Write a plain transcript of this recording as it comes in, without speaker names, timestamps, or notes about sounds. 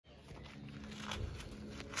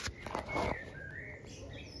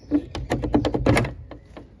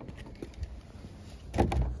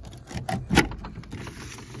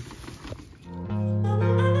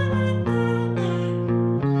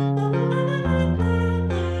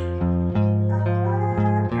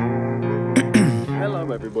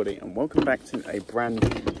everybody, and welcome back to a brand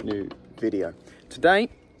new video. Today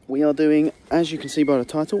we are doing, as you can see by the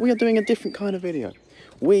title, we are doing a different kind of video.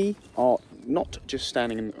 We are not just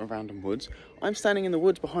standing in a random woods. I'm standing in the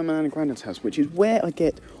woods behind my nan and granddad's house, which is where I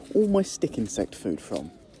get all my stick insect food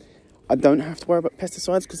from. I don't have to worry about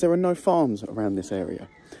pesticides because there are no farms around this area.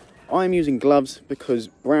 I'm using gloves because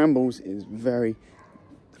brambles is very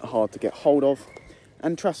hard to get hold of,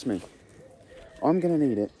 and trust me, I'm going to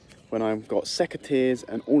need it when I've got secateurs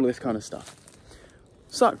and all this kind of stuff.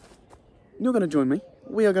 So, you're going to join me.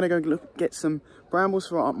 We are going to go get some brambles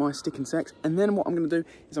for my stick insects, and then what I'm going to do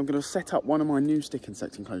is I'm going to set up one of my new stick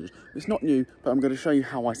insect enclosures. It's not new, but I'm going to show you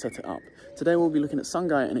how I set it up. Today we'll be looking at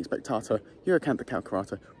Sungaea and Expectata, Uracantha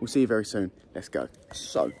calcarata. We'll see you very soon. Let's go.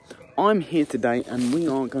 So, I'm here today and we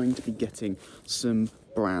are going to be getting some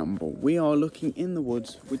bramble. We are looking in the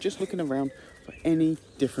woods. We're just looking around for any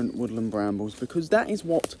different woodland brambles because that is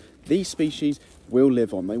what these species will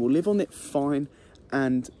live on. They will live on it fine,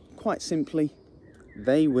 and quite simply,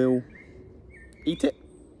 they will eat it.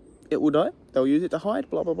 It will die. They'll use it to hide,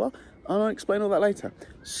 blah, blah, blah. I'll explain all that later.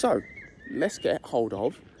 So, let's get hold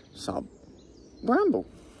of some bramble.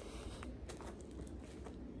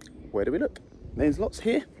 Where do we look? There's lots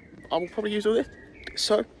here. I will probably use all this.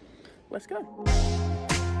 So, let's go.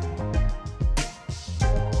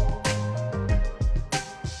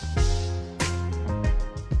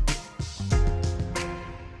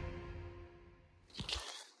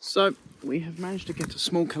 So, we have managed to get a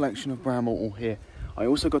small collection of bramble all here. I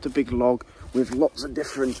also got a big log with lots of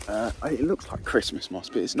different, it looks like Christmas moss,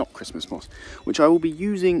 but it's not Christmas moss, which I will be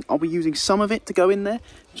using. I'll be using some of it to go in there,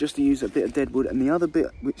 just to use a bit of dead wood, and the other bit,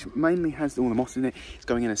 which mainly has all the moss in it, is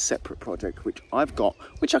going in a separate project, which I've got,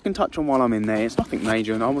 which I can touch on while I'm in there. It's nothing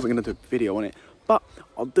major, and I wasn't going to do a video on it, but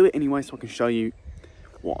I'll do it anyway so I can show you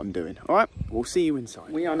what I'm doing. All right, we'll see you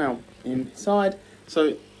inside. We are now inside,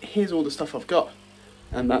 so here's all the stuff I've got.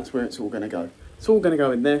 And that's where it's all going to go. It's all going to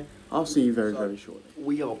go in there. I'll see you very, very shortly.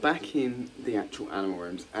 We are back in the actual animal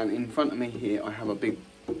rooms, and in front of me here I have a big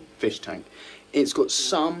fish tank. It's got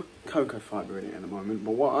some cocoa fibre in it at the moment,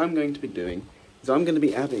 but what I'm going to be doing is I'm going to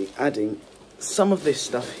be adding some of this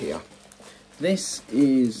stuff here. This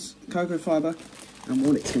is cocoa fibre, and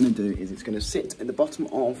what it's going to do is it's going to sit at the bottom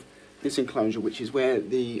of this enclosure, which is where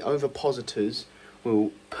the ovipositors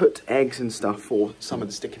will put eggs and stuff for some of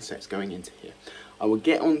the stick insects going into here. I will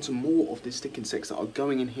get on to more of the stick insects that are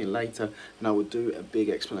going in here later, and I will do a big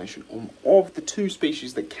explanation of the two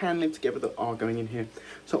species that can live together that are going in here.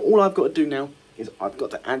 So all I've got to do now is I've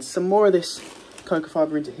got to add some more of this cocoa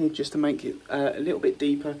fibre into here just to make it a little bit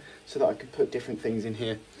deeper so that I can put different things in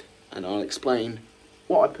here, and I'll explain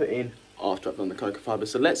what I put in after I've done the cocoa fibre.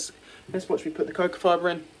 So let's watch me put the cocoa fibre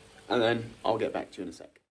in, and then I'll get back to you in a sec.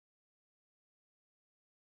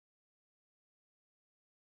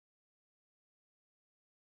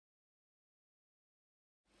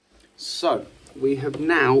 So, we have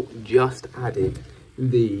now just added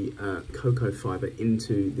the cocoa fibre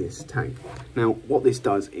into this tank. Now, what this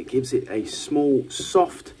does, it gives it a small,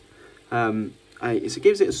 soft, it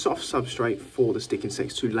gives it a soft substrate for the stick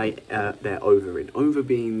insects to lay their ova in. Ova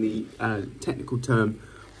being the technical term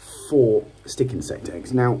for stick insect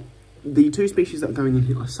eggs. Now, the two species that are going in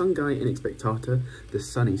here are Sungaea and Expectata, the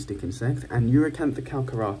sunny stick insect, and Uracantha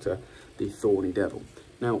calcarata, the thorny devil.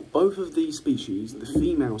 Now, both of these species, the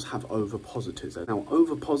females have ovipositors. Now,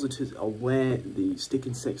 ovipositors are where the stick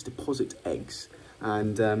insects deposit eggs,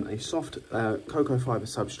 and a soft cocoa fibre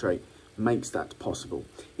substrate makes that possible.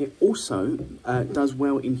 It also does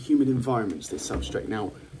well in humid environments, this substrate.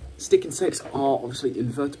 Now, stick insects are obviously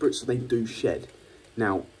invertebrates, so they do shed.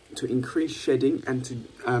 Now, to increase shedding and to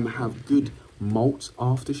have good molt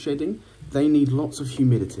after shedding, they need lots of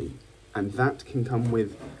humidity. And that can come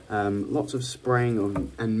with lots of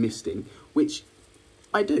spraying and misting, which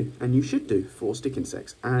I do, and you should do for stick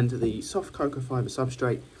insects. And the soft cocoa fibre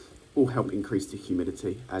substrate will help increase the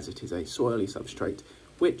humidity, as it is a soily substrate,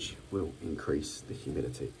 which will increase the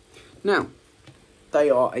humidity. Now, they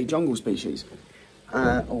are a jungle species,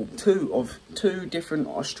 or two different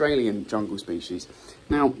Australian jungle species.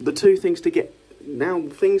 Now, the two things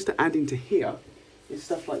things to add into here is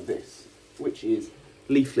stuff like this, which is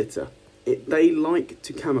leaf litter. They like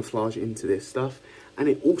to camouflage into this stuff, and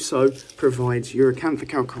it also provides Uracantha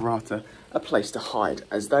calcarata a place to hide,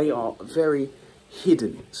 as they are a very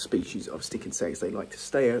hidden species of stick insects. They like to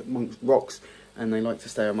stay amongst rocks, and they like to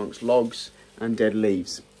stay amongst logs and dead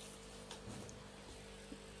leaves.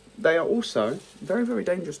 They are also very, very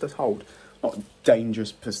dangerous to hold. Not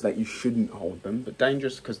dangerous because that you shouldn't hold them, but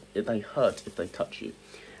dangerous because they hurt if they touch you.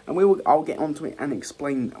 And I'll get onto it and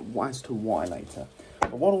explain as to why later.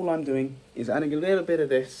 But what all I'm doing is adding a little bit of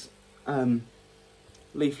this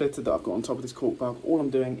leaf litter that I've got on top of this cork bug. All I'm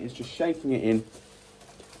doing is just shaking it in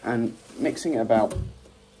and mixing it about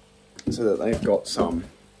so that they've got some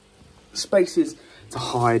spaces to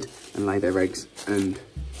hide and lay their eggs and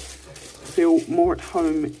feel more at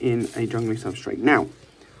home in a jungly substrate. Now,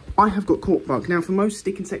 I have got cork bug. Now, for most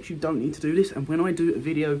stick insects, you don't need to do this. And when I do a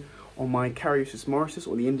video on my Caryopsis morisus,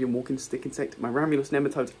 or the Indian walking stick insect, my Ramulus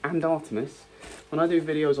nematodes and Artemis, when I do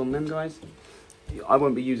videos on them, guys, I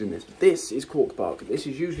won't be using this. This is cork bug. This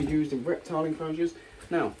is usually used in reptile enclosures.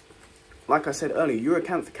 Now, like I said earlier,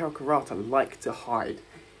 Urocantha calcarata like to hide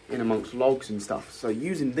in amongst logs and stuff. So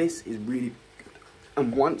using this is really good.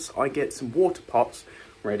 And once I get some water pots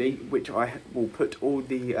ready, which I will put all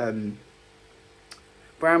the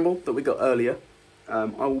bramble that we got earlier, I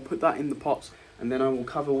will put that in the pots, and then I will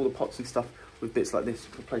cover all the pots and stuff with bits like this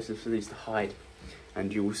for places for these to hide.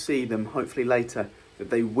 And you will see them hopefully later that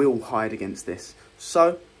they will hide against this.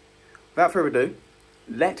 So, without further ado,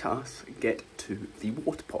 let us get to the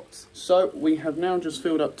water pots. So we have now just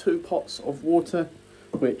filled up 2 pots of water,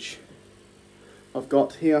 which I've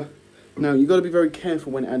got here. Now you've got to be very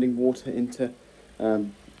careful when adding water into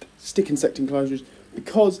stick insect enclosures,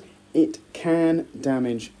 because it can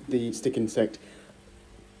damage the stick insect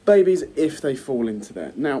babies if they fall into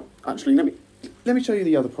there. Now, actually, let me show you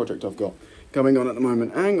the other project I've got going on at the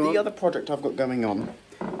moment. Hang on. The other project I've got going on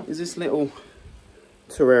is this little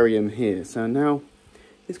terrarium here. So now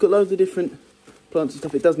it's got loads of different plants and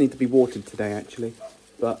stuff. It does need to be watered today, actually,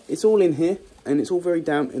 but it's all in here and it's all very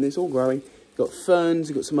damp and it's all growing. You've got ferns,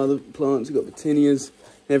 you've got some other plants, you've got petunias,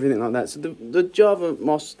 everything like that. So the Java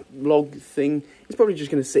moss log thing is probably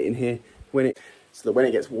just going to sit in here so that when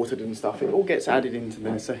it gets watered and stuff, it all gets added into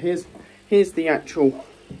there. So here's the actual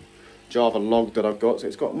Java log that I've got. So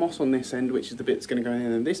it's got moss on this end, which is the bit that's going to go in,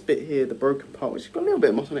 and this bit here, the broken part, which has got a little bit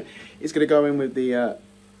of moss on it, is going to go in with the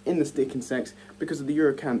in the stick insects. Because of the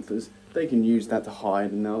Urocanthas, they can use that to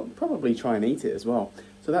hide, and they'll probably try and eat it as well.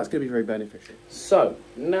 So that's going to be very beneficial. So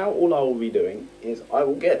now all I will be doing is I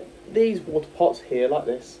will get these water pots here like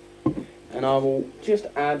this, and I will just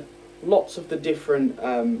add lots of the different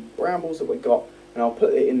brambles that we've got, and I'll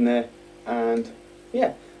put it in there, and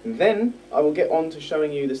yeah, then I will get on to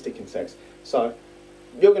showing you the stick insects. So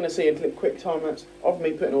you're going to see a quick time lapse of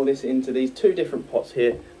me putting all this into these 2 different pots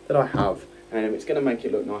here that I have, and it's going to make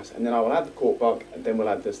it look nice. And then I will add the cork bug, and then we'll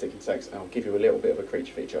add the stick insects, and I'll give you a little bit of a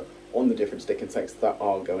creature feature on the different stick insects that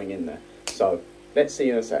are going in there. So let's see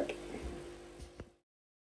you in a sec.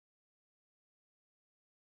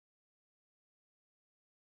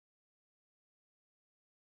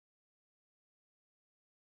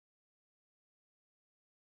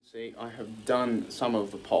 See, I have done some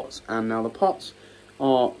of the pots, and now the pots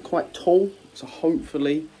are quite tall, so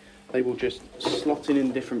hopefully they will just slot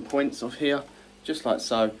in different points of here, just like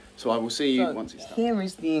so. So I will see you once it's done. Here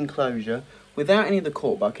is the enclosure without any of the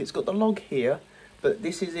cork bug. It's got the log here, but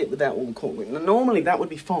this is it without all the cork bug. Now, normally that would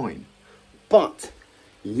be fine, but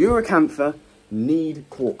Urocantha need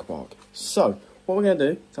cork bug. So what we're going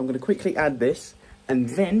to do is I'm going to quickly add this, and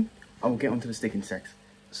then I will get onto the stick insects.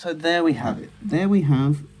 So there we have it. There we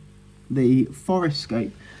have the forest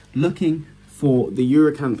scape looking for the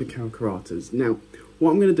Urocantha calcaratas. Now,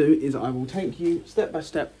 what I'm going to do is I will take you step by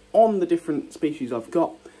step on the different species I've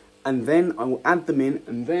got, and then I will add them in,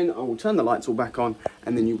 and then I will turn the lights all back on,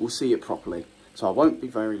 and then you will see it properly. So I won't be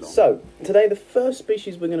very long. So, today the first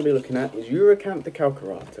species we're going to be looking at is Urocantha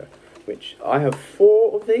calcarata, which I have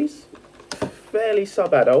 4 of these, fairly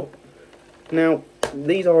sub-adult. Now,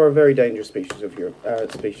 these are a very dangerous species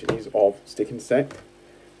of stick insect.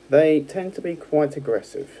 They tend to be quite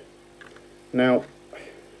aggressive. Now,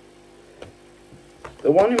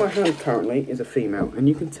 the one in my hand currently is a female, and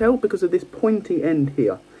you can tell because of this pointy end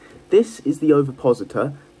here. This is the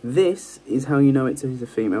ovipositor. This is how you know it is a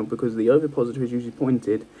female, because the ovipositor is usually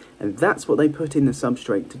pointed, and that's what they put in the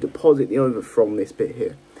substrate to deposit the ova from this bit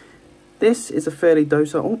here. This is a fairly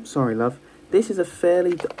docile, oh, sorry love. This is a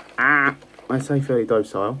fairly, I say fairly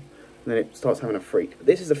docile, and then it starts having a freak. But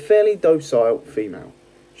this is a fairly docile female.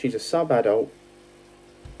 She's a sub-adult,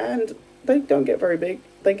 and they don't get very big.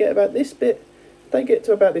 They get about this bit, they get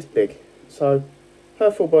to about this big. So, her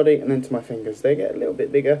full body, and then to my fingers, they get a little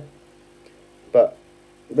bit bigger, but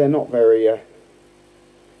they're not very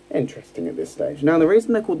interesting at this stage. Now, the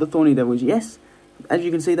reason they're called the thorny devil is, yes, as you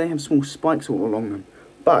can see, they have small spikes all along them,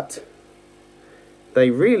 but they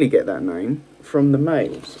really get that name from the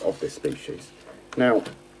males of this species. Now,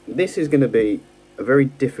 this is going to be a very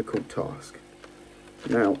difficult task.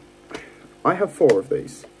 Now, I have 4 of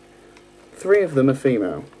these. 3 of them are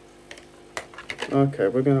female. Okay,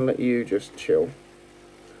 we're going to let you just chill.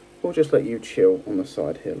 we'll just let you chill on the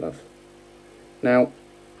side here, love. Now,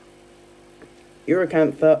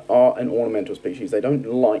 Urocantha are an ornamental species. They don't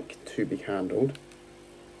like to be handled.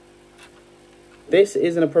 This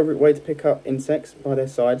is an appropriate way to pick up insects by their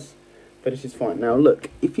sides, but it is fine. Now look,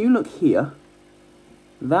 if you look here,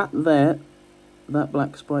 that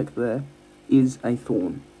black spike there, is a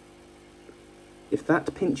thorn. If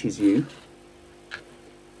that pinches you,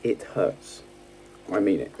 it hurts. I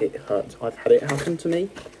mean it, it hurts. I've had it happen to me.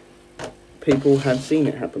 People have seen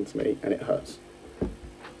it happen to me, and it hurts.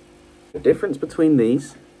 The difference between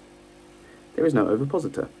these, there is no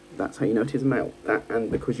ovipositor. That's how you know it is a male. That,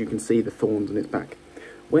 and because you can see the thorns on its back.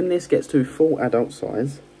 When this gets to full adult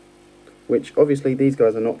size, which obviously these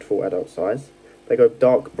guys are not full adult size, they go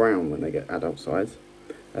dark brown when they get adult size.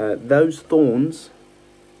 Those thorns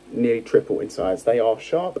nearly triple in size. They are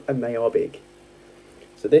sharp and they are big.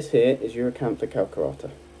 So this here is Urocantha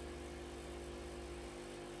calcarata.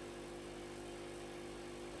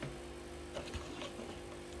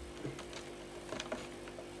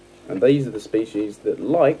 And these are the species that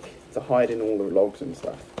like to hide in all the logs and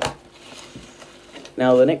stuff.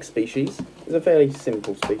 Now the next species is a fairly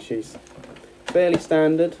simple species. Fairly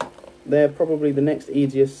standard. They're probably the next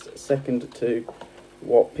easiest, second to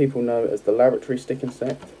what people know as the laboratory stick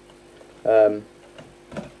insect. Sungaea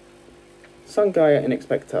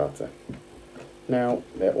inexpectata. Now,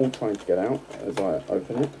 they're all trying to get out as I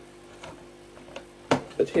open it.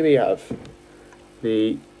 But here we have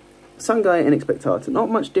the Sungaea inexpectata. Not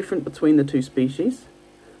much different between the two species,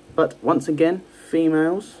 but once again,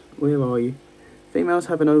 females, where are you? Females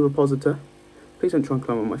have an ovipositor. Please don't try and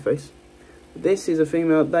climb on my face. This is a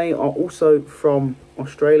female. They are also from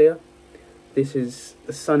Australia. This is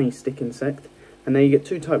the sunny stick insect. And then you get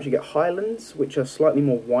two types. You get highlands, which are slightly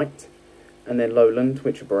more white, and then lowland,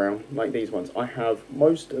 which are brown, like these ones. I have,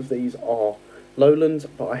 most of these are lowlands,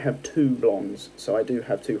 but I have two blondes, so I do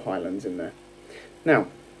have two highlands in there. Now,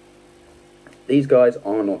 these guys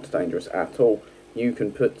are not dangerous at all. You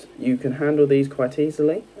can handle these quite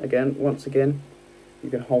easily. Again, once again, you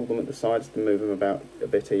can hold them at the sides to move them about a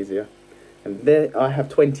bit easier. And there, I have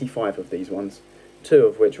 25 of these ones, 2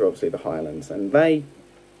 of which are obviously the highlands, and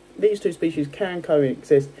these two species can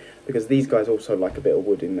coexist because these guys also like a bit of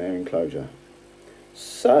wood in their enclosure.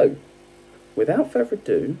 So, without further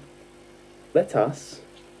ado, let us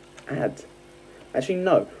add. Actually,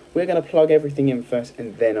 no, we're going to plug everything in first,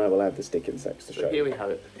 and then I will add the stick insects to show you. Here we have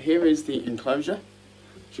it. Here is the enclosure.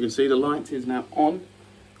 As you can see, the light is now on,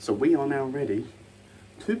 so we are now ready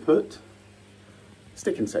to put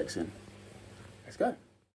stick insects in. Let's go.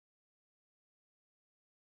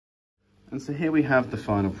 And so here we have the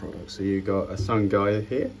final product. So you've got a Sungaea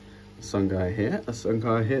here, a Sungaea here, a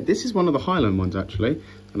Sungaea here. This is one of the highland ones actually.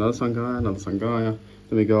 Another Sungaea, another Sungaea.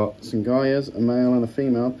 Then we got Sungaeas, a male and a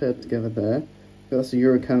female paired together there. That's a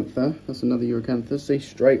Urocantha, that's another Urocantha. See,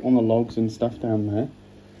 straight on the logs and stuff down there.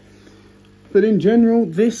 But in general,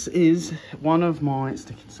 this is one of my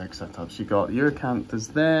stick insect setups. You've got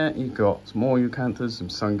Urocanthas there, you've got some more Urocanthas, some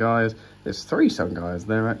Sungaeas. There's 3 Sungaeas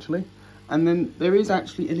there actually. And then there is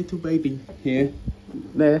actually a little baby here,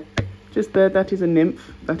 there, just there. That is a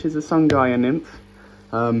nymph, that is a Sungaea nymph.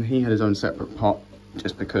 He had his own separate pot,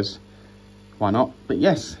 just because, why not? But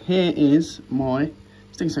yes, here is my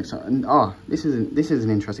stick insect. And this is an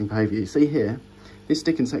interesting behaviour. You see here, this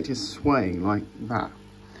stick insect is swaying like that.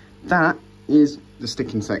 That is the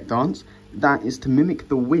stick insect dance. That is to mimic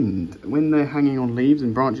the wind. When they're hanging on leaves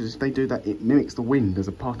and branches, if they do that, it mimics the wind as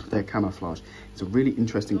a part of their camouflage. It's a really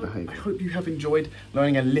interesting behaviour. I hope you have enjoyed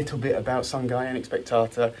learning a little bit about Sungaea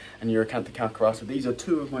inexpectata and Urocantha calcarata. These are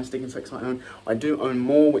 2 of my stick insects I own. I do own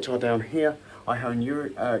more, which are down here. I own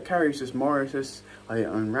Caryusis moritus, I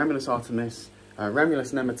own Ramulus artemis,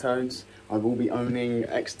 Ramulus nematodes. I will be owning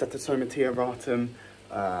Extatosoma tiaratum,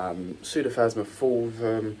 Pseudophasma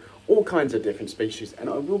fulvum, all kinds of different species, and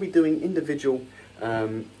I will be doing individual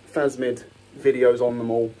phasmid videos on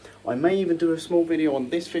them all. I may even do a small video on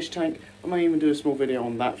this fish tank. I may even do a small video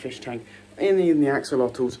on that fish tank, and even the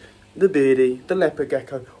axolotls, the beardy, the leopard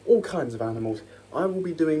gecko, all kinds of animals. I will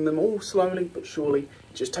be doing them all slowly but surely.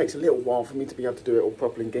 It just takes a little while for me to be able to do it all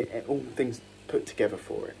properly and get all the things put together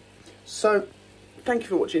for it. So, thank you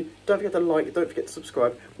for watching. Don't forget to like, don't forget to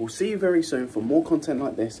subscribe. We'll see you very soon for more content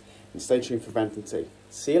like this, and stay tuned for Rant and Tea.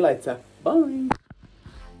 See you later. Bye.